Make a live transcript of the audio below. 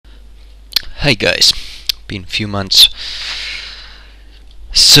Hi guys, been a few months.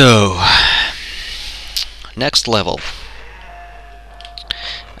 So, next level.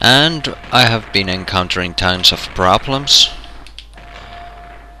 And I have been encountering tons of problems.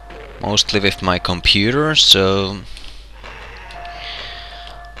 Mostly with my computer, so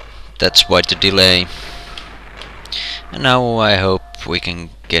that's why the delay. And now I hope we can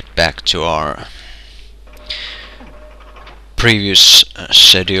get back to our previous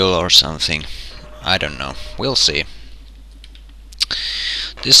schedule or something. I don't know. We'll see.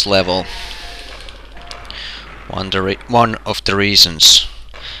 This level, one of the reasons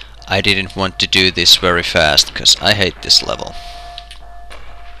I didn't want to do this very fast, because I hate this level.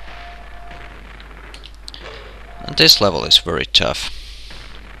 And this level is very tough.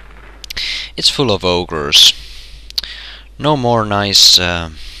 It's full of ogres. No more nice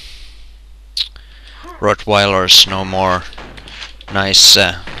Rottweilers, no more nice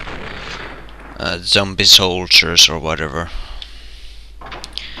zombie soldiers or whatever.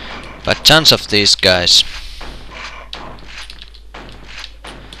 But tons of these guys.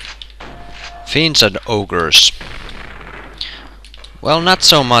 Fiends and ogres. Well, not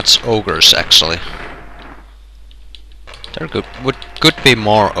so much ogres actually. There could be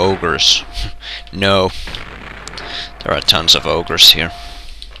more ogres. No. There are tons of ogres here.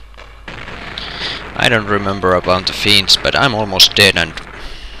 I don't remember about the fiends, but I'm almost dead and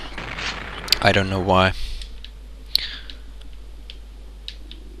I don't know why.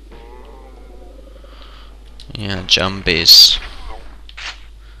 Yeah, zombies.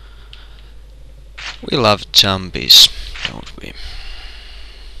 We love zombies, don't we?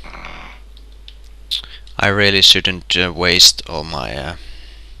 I really shouldn't waste all my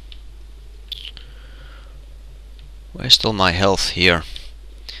health here.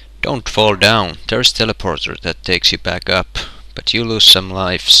 Don't fall down. There's teleporter that takes you back up, but you lose some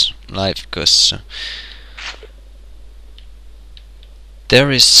life because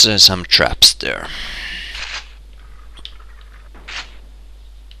there is some traps there.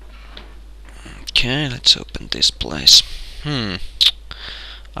 Okay, let's open this place.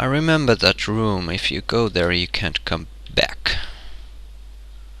 I remember that room. If you go there, you can't come back.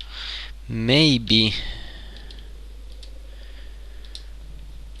 Maybe.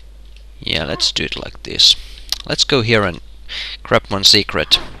 Yeah, let's do it like this. Let's go here and grab one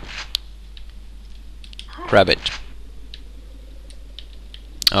secret. Grab it.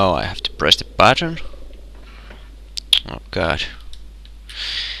 Oh, I have to press the button. Oh god.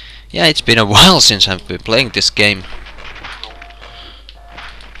 Yeah, it's been a while since I've been playing this game.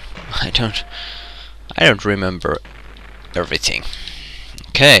 I don't remember everything.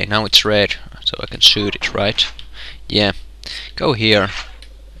 Okay, now it's red, so I can shoot it, right? Yeah. Go here.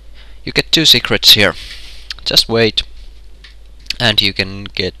 You get 2 secrets here. Just wait. And you can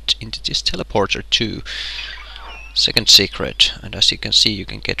get into this teleporter too. Second secret. And as you can see, you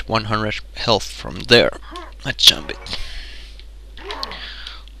can get 100 health from there. Let's jump it.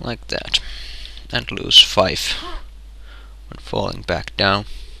 Like that. And lose 5 when falling back down.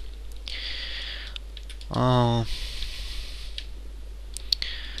 Oh.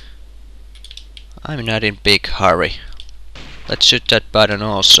 I'm not in big hurry. Let's shoot that button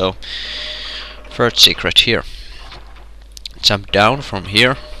also. First secret here. Jump down from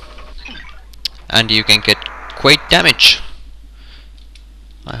here. And you can get Quake damage.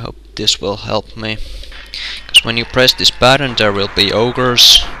 I hope this will help me. Because when you press this button, there will be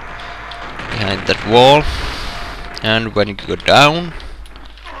ogres behind that wall. And when you go down,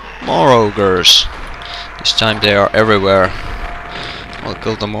 more ogres. This time they are everywhere. I'll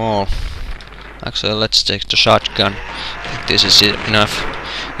kill them all. Actually, let's take the shotgun. This is enough.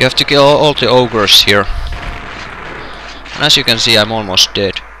 You have to kill all the ogres here. And as you can see, I'm almost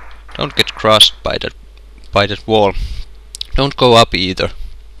dead. Don't get crushed by that wall. Don't go up either.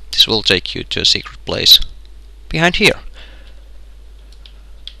 This will take you to a secret place. Behind here.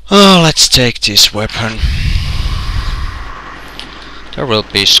 Oh, let's take this weapon. There will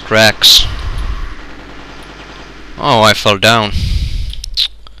be scrags. Oh, I fell down.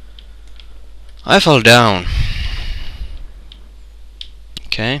 I fell down.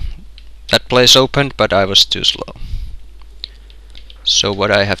 Okay. That place opened, but I was too slow. So what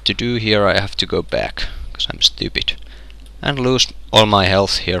I have to do here, I have to go back, because I'm stupid. And lose all my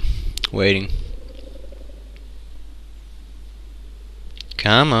health here, waiting.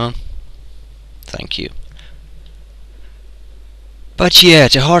 Come on. Thank you. But yeah,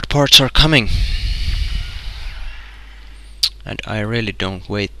 the hard parts are coming. And I really don't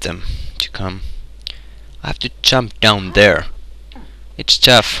wait them to come. I have to jump down there. It's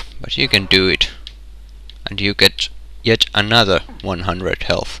tough, but you can do it. And you get yet another 100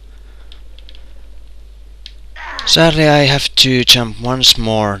 health. Sadly, I have to jump once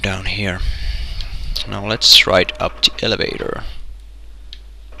more down here. Now let's ride up the elevator.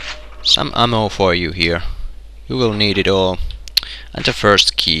 Some ammo for you here. You will need it all. And the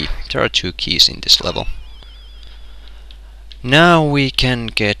first key. There are 2 keys in this level. Now we can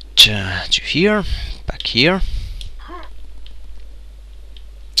get to here, back here,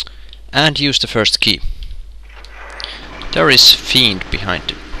 and use the first key. There is fiend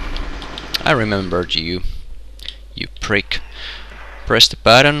behind it. I remembered you, you prick. Press the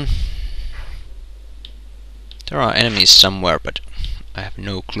button. There are enemies somewhere, but I have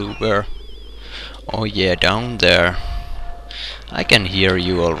no clue where. Oh yeah, down there. I can hear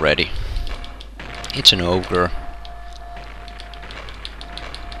you already. It's an ogre.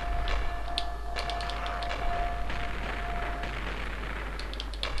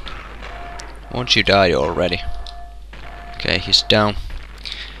 Won't you die already? Okay, he's down.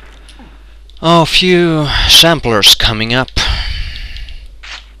 Oh, few samplers coming up.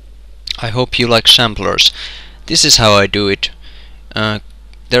 I hope you like samplers. This is how I do it.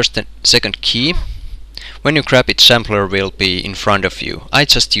 There's the second key. When you grab it, sampler will be in front of you. I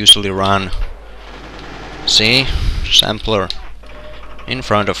just usually run. See? Sampler in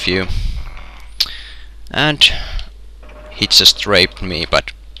front of you. And he just raped me,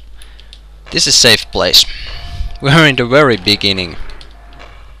 but this is a safe place. We're in the very beginning.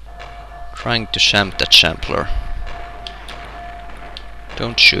 Trying to shamp that sampler.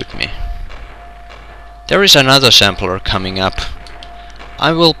 Don't shoot me. There is another sampler coming up.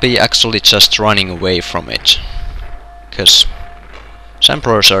 I will be actually just running away from it. Cause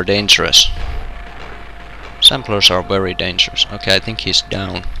samplers are dangerous. Samplers are very dangerous. Okay, I think he's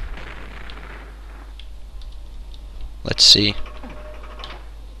down. Let's see.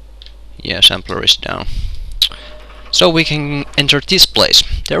 Yeah, sampler is down. So we can enter this place.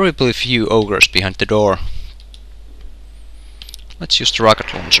 There will be a few ogres behind the door. Let's use the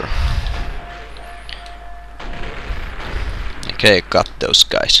rocket launcher. Okay, got those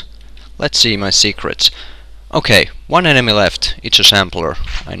guys. Let's see my secrets. Okay, 1 enemy left. It's a sampler.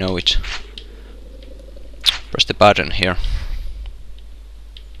 I know it. Press the button here.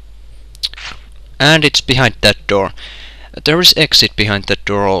 And it's behind that door. There is exit behind that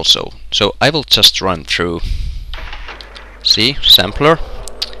door also, so I will just run through. See, sampler.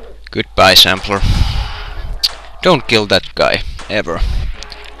 Goodbye, sampler. Don't kill that guy, ever.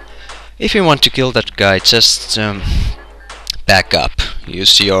 If you want to kill that guy, just back up.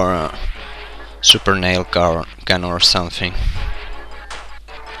 Use your super nail gun or something.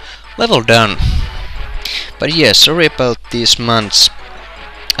 Level done. But yeah, sorry about these months.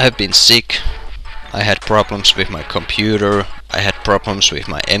 I've been sick. I had problems with my computer, I had problems with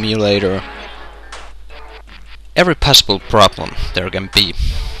my emulator. Every possible problem there can be.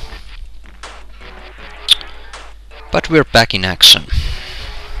 But we're back in action.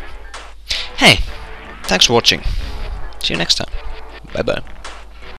 Hey, thanks for watching. See you next time. Bye bye.